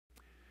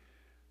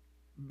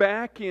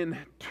Back in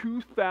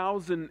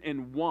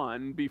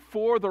 2001,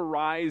 before the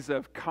rise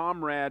of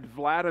Comrade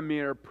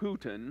Vladimir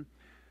Putin,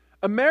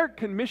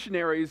 American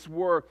missionaries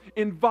were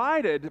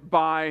invited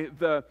by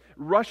the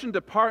Russian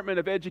Department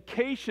of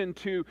Education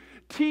to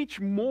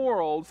teach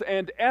morals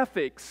and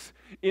ethics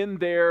in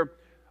their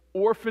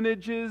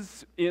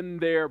orphanages, in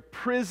their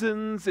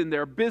prisons, in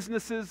their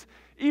businesses,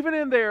 even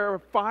in their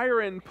fire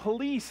and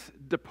police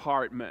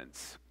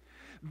departments.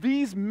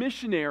 These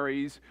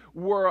missionaries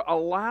were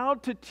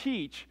allowed to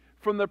teach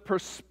from the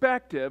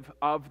perspective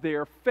of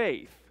their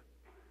faith.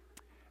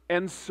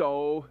 And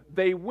so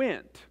they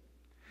went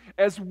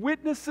as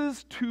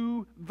witnesses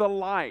to the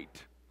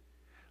light,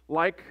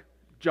 like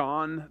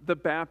John the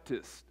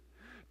Baptist,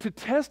 to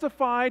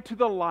testify to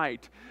the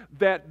light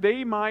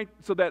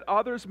so that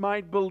others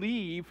might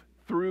believe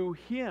through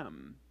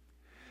him.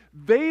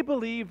 They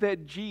believed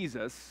that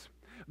Jesus,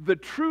 the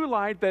true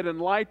light that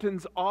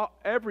enlightens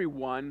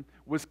everyone,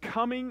 was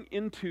coming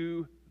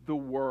into the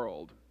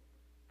world.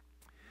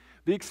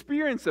 The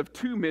experience of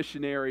two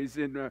missionaries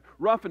in a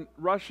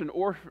Russian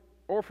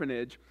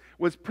orphanage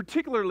was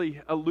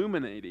particularly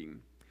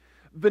illuminating.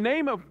 The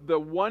name of the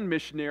one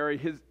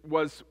missionary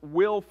was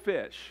Will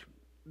Fish.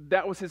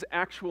 That was his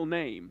actual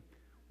name,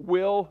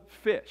 Will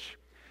Fish.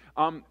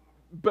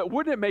 But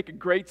wouldn't it make a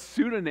great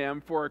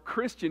pseudonym for a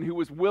Christian who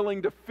was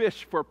willing to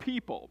fish for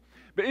people?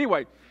 But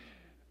anyway,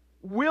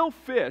 Will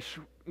Fish,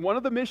 one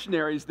of the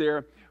missionaries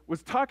there,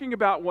 was talking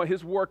about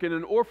his work in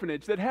an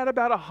orphanage that had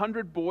about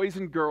 100 boys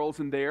and girls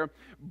in there,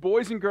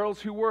 boys and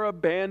girls who were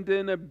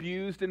abandoned,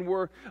 abused, and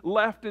were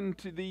left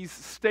into these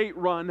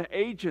state-run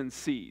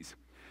agencies.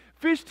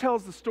 Fish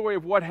tells the story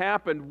of what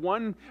happened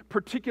one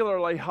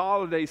particularly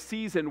holiday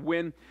season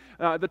when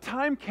the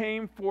time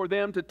came for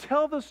them to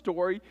tell the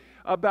story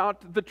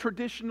about the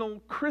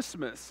traditional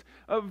Christmas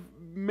of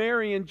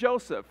Mary and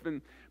Joseph.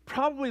 And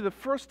probably the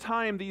first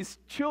time these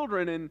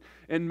children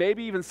and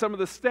maybe even some of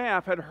the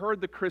staff had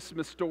heard the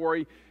Christmas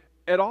story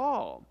at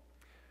all.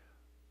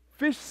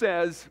 Fish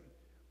says,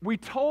 "We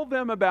told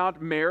them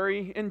about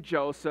Mary and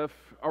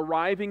Joseph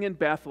arriving in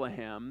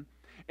Bethlehem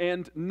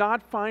and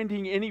not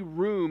finding any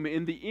room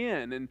in the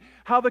inn, and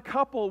how the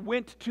couple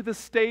went to the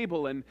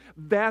stable, and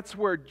that's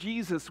where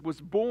Jesus was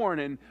born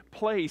and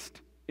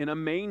placed in a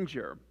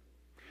manger."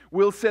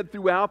 Will said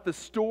throughout the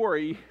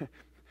story,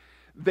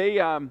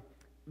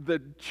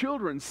 the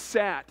children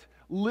sat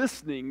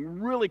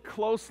listening really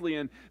closely,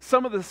 and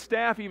some of the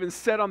staff even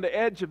sat on the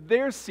edge of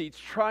their seats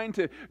trying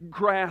to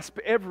grasp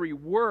every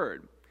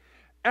word.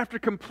 After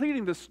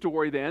completing the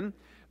story then,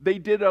 they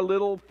did a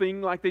little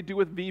thing like they do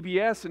with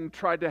VBS and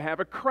tried to have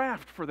a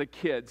craft for the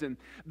kids. And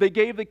they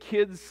gave the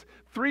kids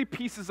 3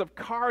 pieces of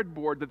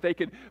cardboard that they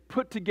could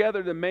put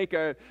together to make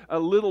a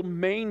little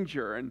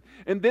manger. And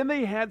then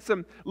they had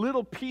some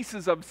little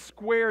pieces of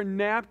square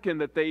napkin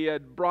that they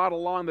had brought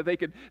along that they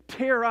could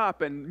tear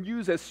up and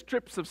use as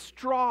strips of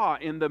straw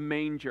in the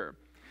manger.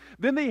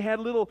 Then they had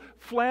little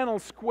flannel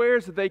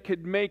squares that they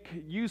could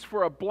use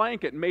for a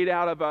blanket made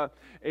out of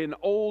an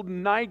old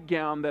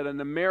nightgown that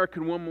an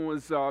American woman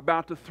was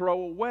about to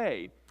throw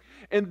away.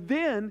 And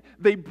then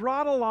they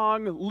brought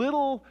along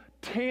little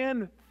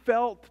tan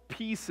felt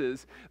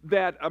pieces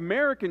that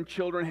American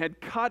children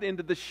had cut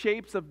into the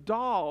shapes of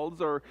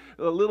dolls or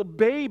little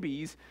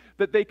babies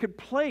that they could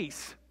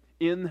place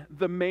in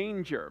the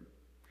manger.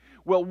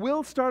 Well,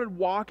 Will started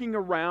walking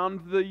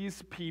around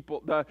these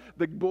people, the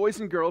boys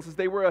and girls, as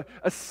they were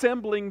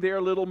assembling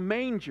their little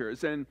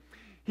mangers. And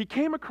he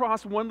came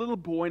across one little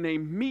boy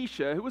named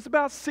Misha, who was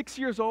about 6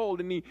 years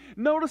old, and he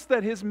noticed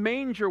that his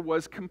manger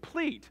was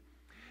complete.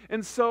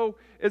 And so,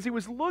 as he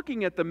was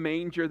looking at the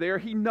manger there,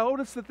 he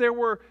noticed that there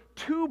were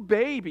 2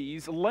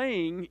 babies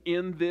laying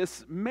in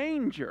this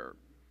manger.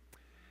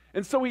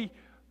 And so he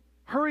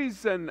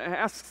hurries and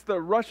asks the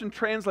Russian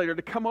translator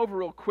to come over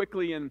real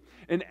quickly and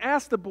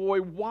ask the boy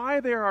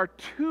why there are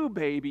 2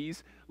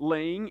 babies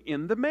laying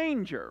in the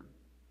manger.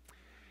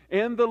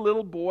 And the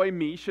little boy,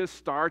 Misha,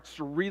 starts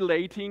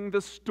relating the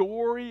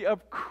story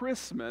of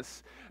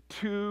Christmas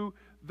to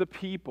the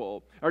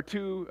people, or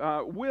to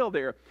Will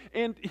there.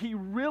 And he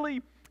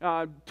really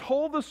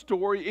told the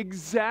story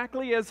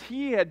exactly as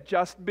he had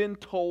just been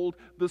told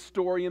the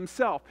story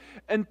himself,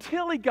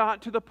 until he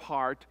got to the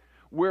part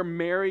where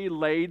Mary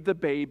laid the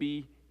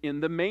baby in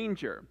the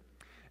manger.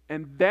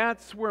 And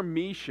that's where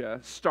Misha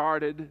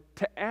started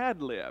to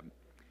ad-lib.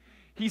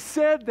 He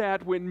said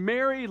that when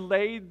Mary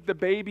laid the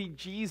baby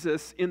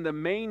Jesus in the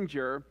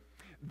manger,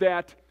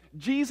 that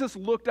Jesus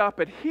looked up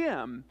at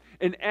him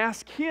and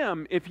asked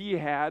him if he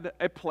had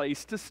a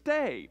place to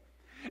stay.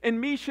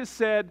 And Misha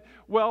said,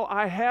 "Well,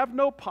 I have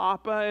no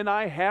papa and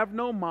I have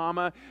no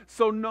mama,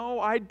 so no,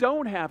 I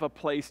don't have a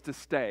place to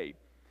stay."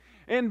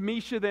 And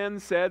Misha then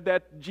said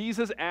that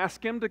Jesus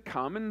asked him to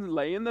come and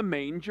lay in the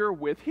manger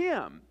with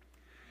him.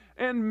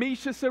 And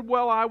Misha said,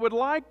 "Well, I would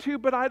like to,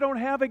 but I don't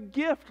have a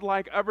gift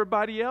like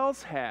everybody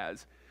else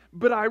has.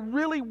 But I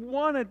really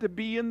wanted to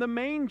be in the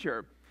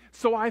manger.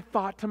 So I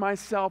thought to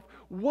myself,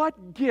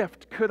 what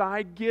gift could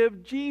I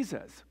give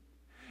Jesus?"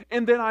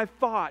 And then I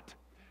thought,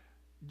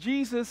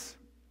 Jesus,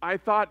 I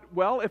thought,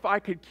 well, if I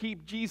could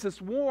keep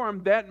Jesus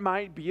warm, that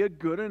might be a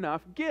good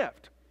enough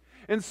gift.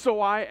 And so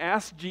I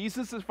asked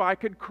Jesus if I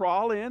could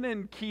crawl in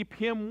and keep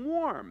him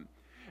warm.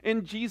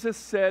 And Jesus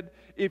said,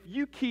 if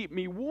you keep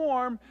me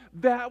warm,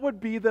 that would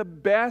be the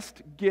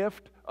best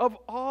gift of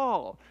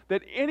all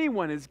that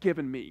anyone has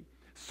given me.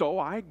 So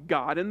I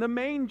got in the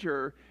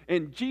manger,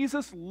 and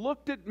Jesus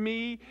looked at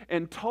me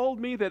and told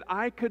me that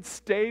I could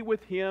stay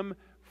with him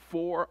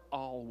for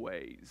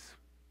always.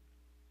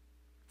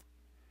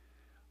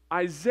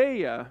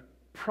 Isaiah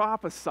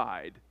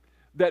prophesied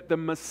that the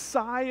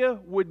Messiah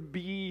would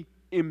be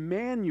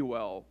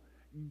Emmanuel,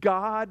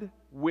 God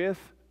with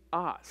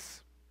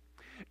us.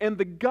 And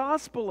the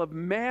Gospel of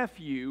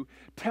Matthew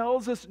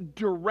tells us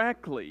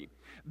directly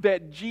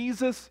that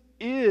Jesus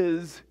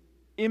is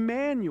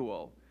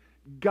Emmanuel,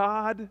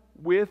 God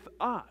with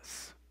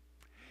us.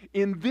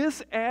 In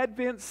this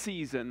Advent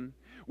season,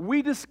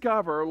 we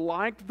discover,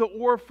 like the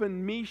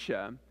orphan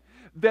Misha,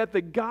 that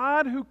the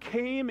God who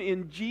came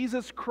in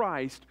Jesus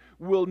Christ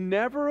will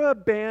never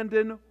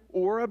abandon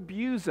or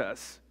abuse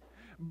us,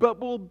 but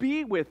will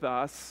be with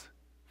us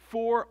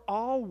for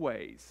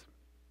always.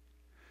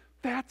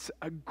 That's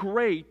a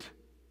great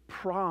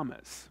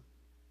promise.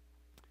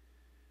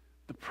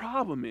 The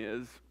problem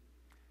is,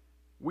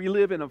 we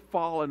live in a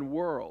fallen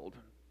world.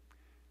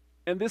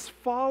 And this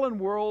fallen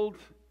world,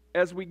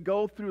 as we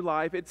go through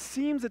life, it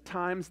seems at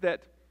times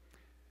that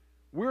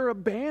we're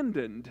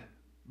abandoned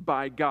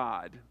by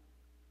God.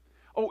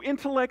 Oh,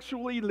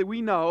 intellectually,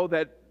 we know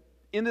that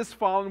in this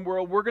fallen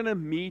world, we're going to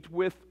meet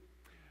with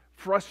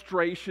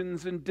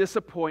frustrations and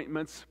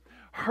disappointments,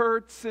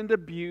 hurts and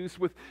abuse,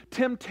 with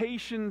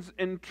temptations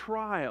and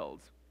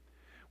trials.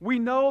 We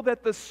know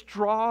that the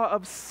straw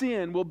of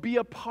sin will be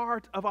a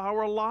part of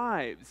our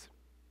lives.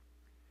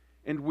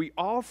 And we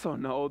also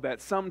know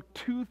that some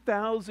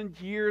 2,000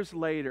 years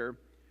later,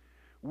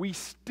 we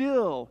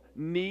still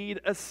need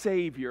a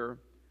Savior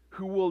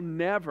who will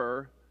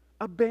never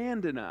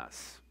abandon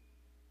us.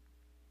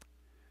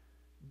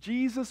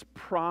 Jesus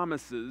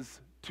promises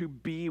to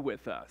be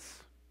with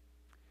us.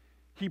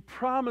 He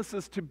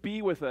promises to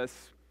be with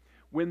us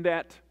when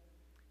that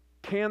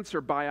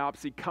cancer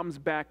biopsy comes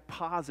back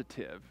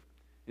positive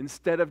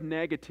instead of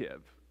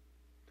negative.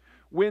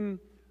 When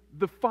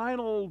the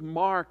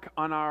mark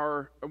on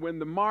our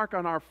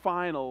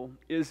final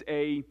is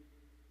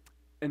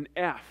an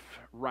F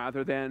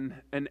rather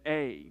than an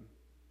A.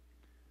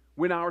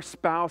 When our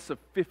spouse of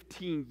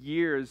 15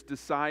 years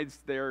decides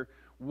they're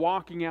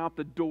walking out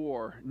the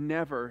door,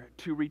 never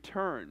to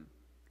return.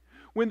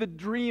 When the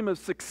dream of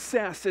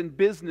success in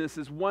business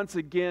is once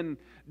again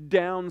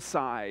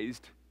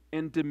downsized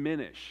and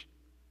diminished.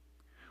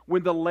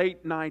 When the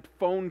late night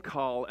phone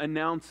call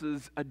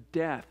announces a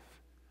death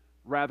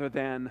rather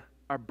than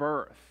a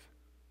birth.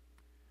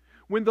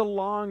 When the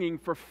longing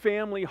for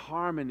family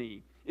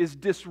harmony is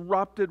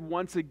disrupted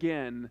once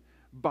again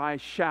by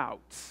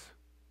shouts.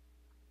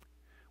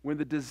 When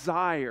the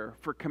desire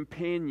for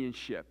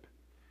companionship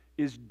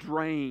is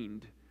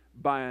drained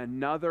by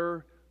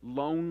another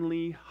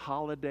lonely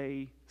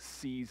holiday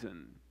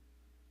season.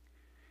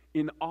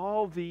 In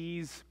all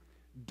these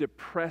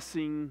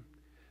depressing,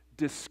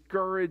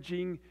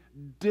 discouraging,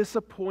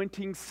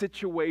 disappointing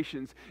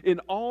situations, in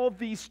all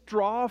these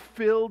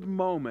straw-filled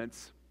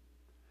moments,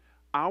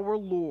 our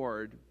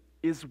Lord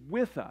is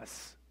with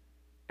us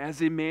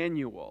as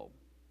Emmanuel.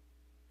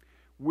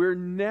 We're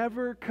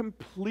never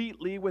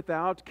completely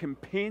without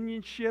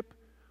companionship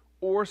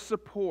or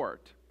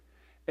support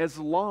as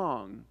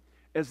long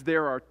as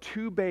there are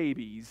two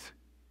babies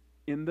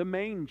in the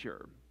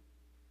manger.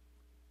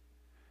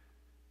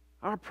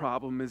 Our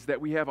problem is that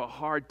we have a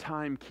hard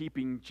time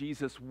keeping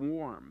Jesus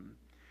warm.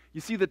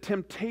 You see, the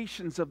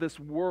temptations of this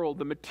world,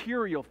 the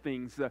material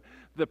things,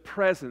 the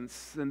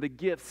presents and the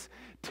gifts,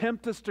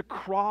 tempt us to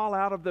crawl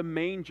out of the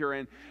manger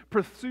and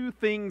pursue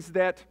things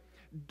that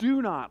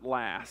do not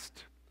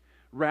last,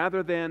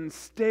 rather than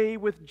stay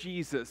with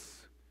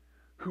Jesus,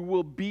 who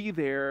will be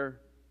there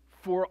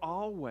for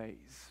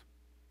always.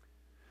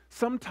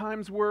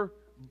 Sometimes we're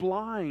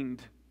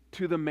blind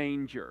to the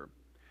manger.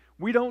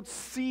 We don't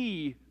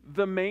see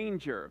the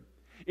manger.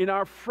 In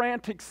our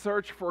frantic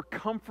search for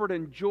comfort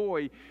and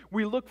joy,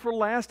 we look for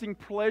lasting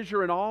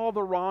pleasure in all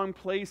the wrong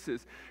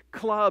places: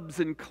 clubs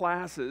and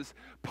classes,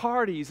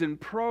 parties and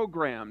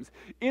programs,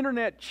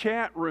 internet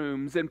chat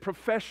rooms and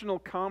professional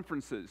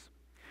conferences.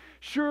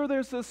 Sure,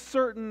 there's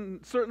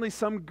certainly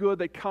some good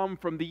that come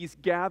from these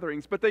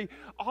gatherings, but they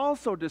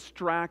also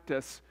distract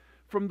us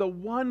from the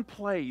one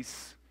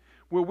place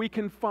where we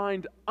can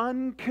find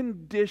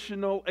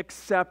unconditional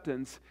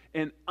acceptance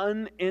and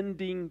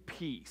unending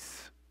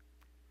peace: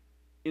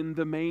 in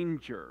the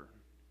manger.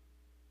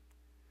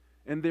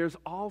 And there's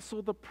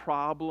also the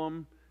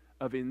problem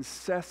of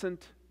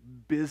incessant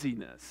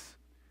busyness.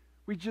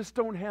 We just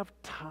don't have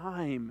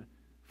time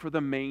for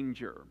the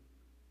manger.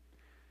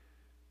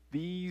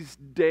 These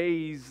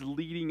days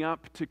leading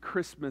up to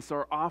Christmas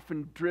are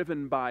often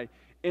driven by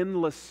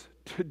endless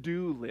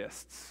to-do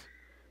lists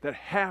that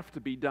have to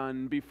be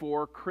done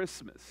before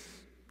Christmas.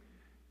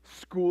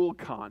 School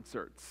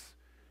concerts,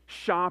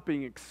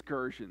 shopping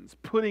excursions,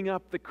 putting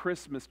up the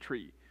Christmas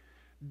tree,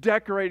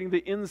 decorating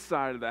the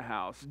inside of the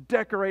house,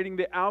 decorating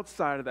the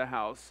outside of the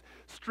house,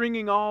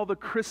 stringing all the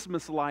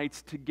Christmas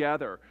lights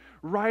together,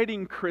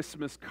 writing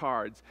Christmas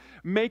cards,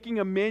 making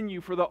a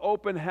menu for the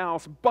open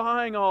house,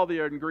 buying all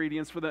the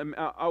ingredients for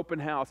the open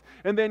house,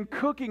 and then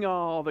cooking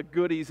all the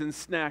goodies and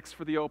snacks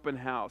for the open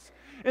house.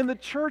 And the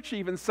church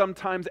even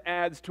sometimes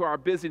adds to our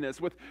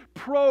busyness with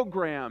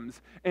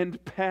programs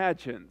and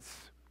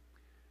pageants.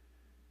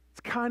 It's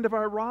kind of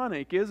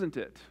ironic, isn't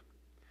it,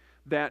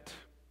 that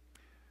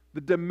the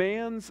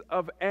demands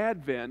of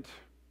Advent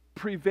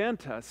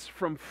prevent us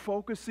from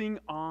focusing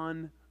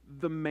on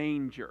the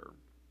manger.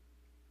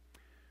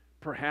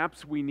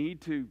 Perhaps we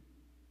need to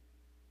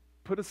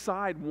put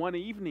aside one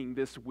evening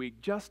this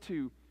week just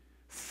to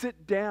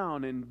sit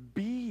down and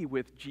be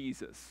with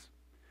Jesus.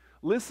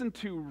 Listen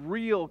to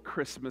real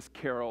Christmas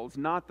carols,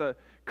 not the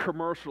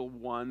commercial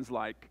ones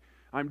like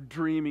I'm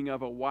Dreaming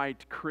of a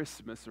White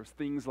Christmas or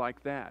things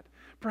like that.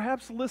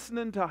 Perhaps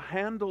listening to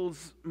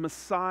Handel's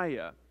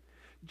Messiah.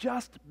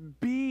 Just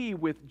be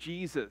with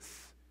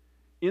Jesus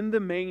in the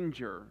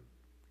manger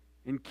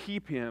and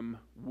keep him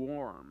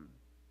warm.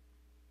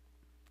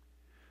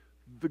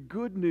 The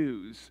good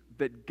news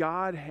that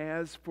God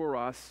has for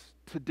us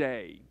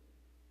today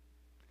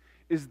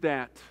is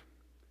that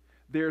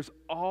there's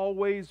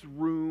always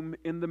room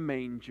in the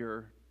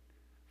manger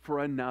for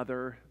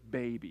another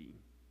baby.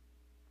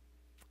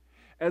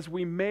 As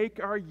we make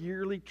our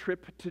yearly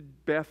trip to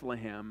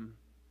Bethlehem,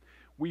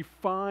 we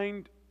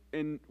find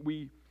and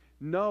we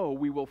know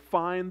we will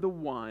find the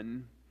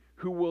one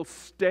who will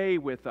stay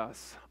with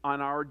us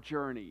on our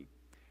journey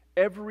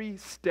every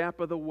step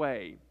of the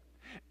way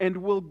and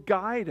will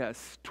guide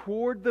us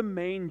toward the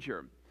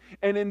manger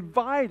and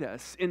invite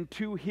us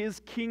into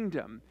his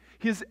kingdom,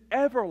 his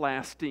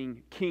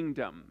everlasting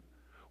kingdom,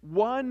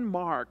 one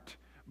marked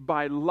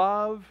by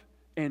love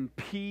and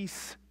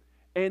peace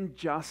and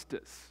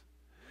justice.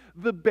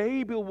 The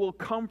baby will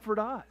comfort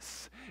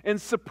us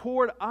and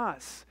support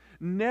us,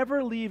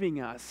 never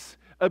leaving us,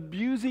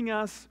 abusing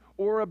us,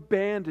 or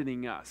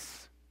abandoning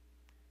us.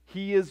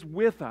 He is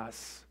with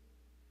us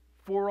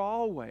for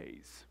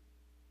always.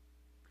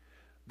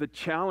 The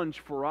challenge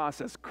for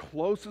us, as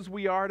close as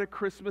we are to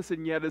Christmas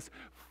and yet as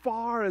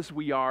far as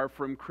we are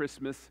from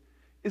Christmas,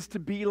 is to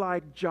be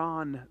like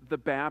John the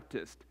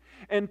Baptist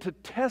and to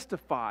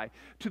testify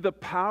to the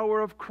power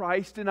of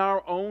Christ in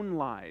our own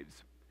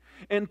lives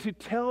and to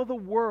tell the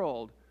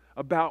world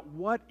about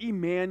what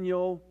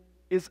Emmanuel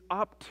is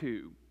up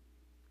to.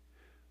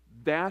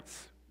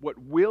 That's what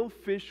Will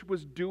Fish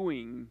was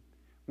doing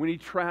when he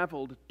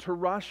traveled to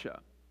Russia.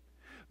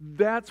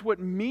 That's what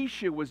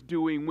Misha was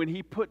doing when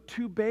he put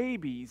two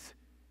babies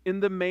in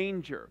the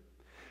manger.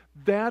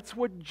 That's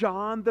what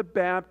John the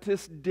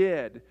Baptist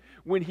did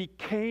when he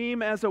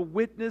came as a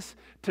witness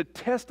to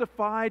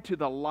testify to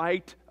the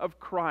light of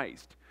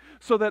Christ,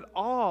 so that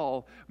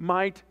all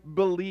might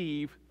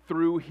believe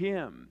through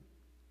him.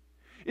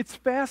 It's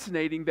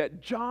fascinating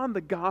that John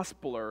the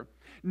Gospeler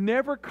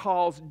never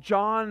calls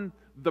John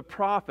the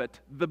prophet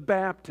the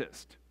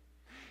Baptist.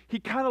 He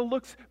kind of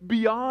looks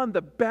beyond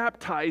the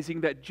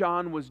baptizing that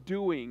John was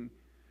doing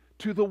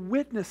to the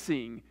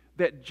witnessing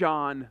that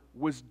John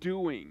was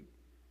doing.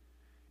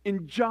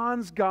 In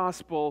John's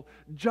gospel,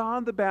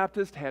 John the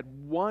Baptist had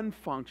one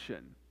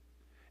function,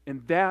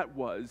 and that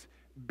was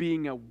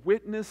being a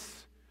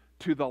witness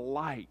to the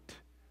light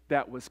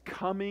that was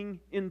coming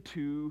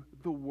into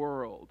the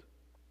world.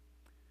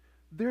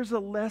 There's a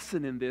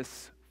lesson in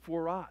this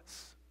for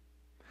us.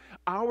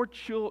 Our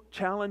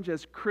challenge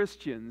as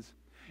Christians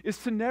is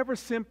to never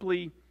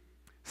simply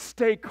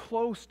stay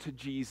close to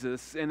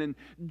Jesus and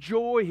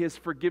enjoy his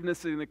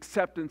forgiveness and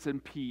acceptance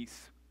and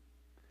peace.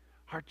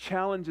 Our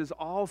challenge is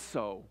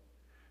also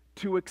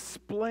to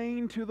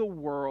explain to the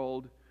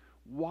world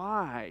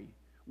why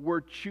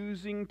we're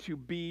choosing to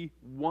be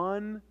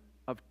one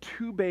of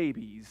two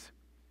babies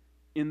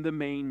in the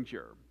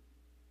manger.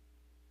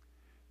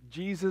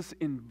 Jesus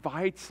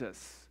invites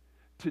us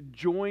to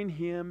join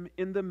him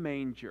in the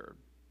manger.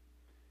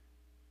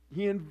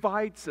 He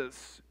invites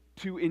us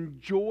to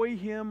enjoy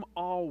him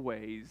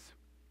always,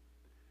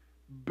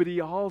 but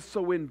he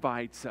also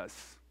invites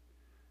us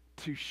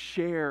to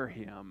share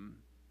him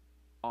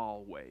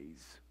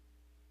always.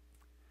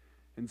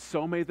 And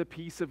so may the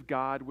peace of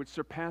God, which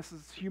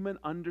surpasses human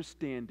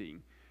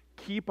understanding,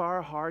 keep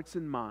our hearts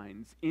and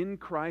minds in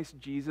Christ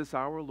Jesus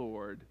our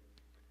Lord.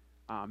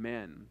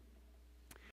 Amen.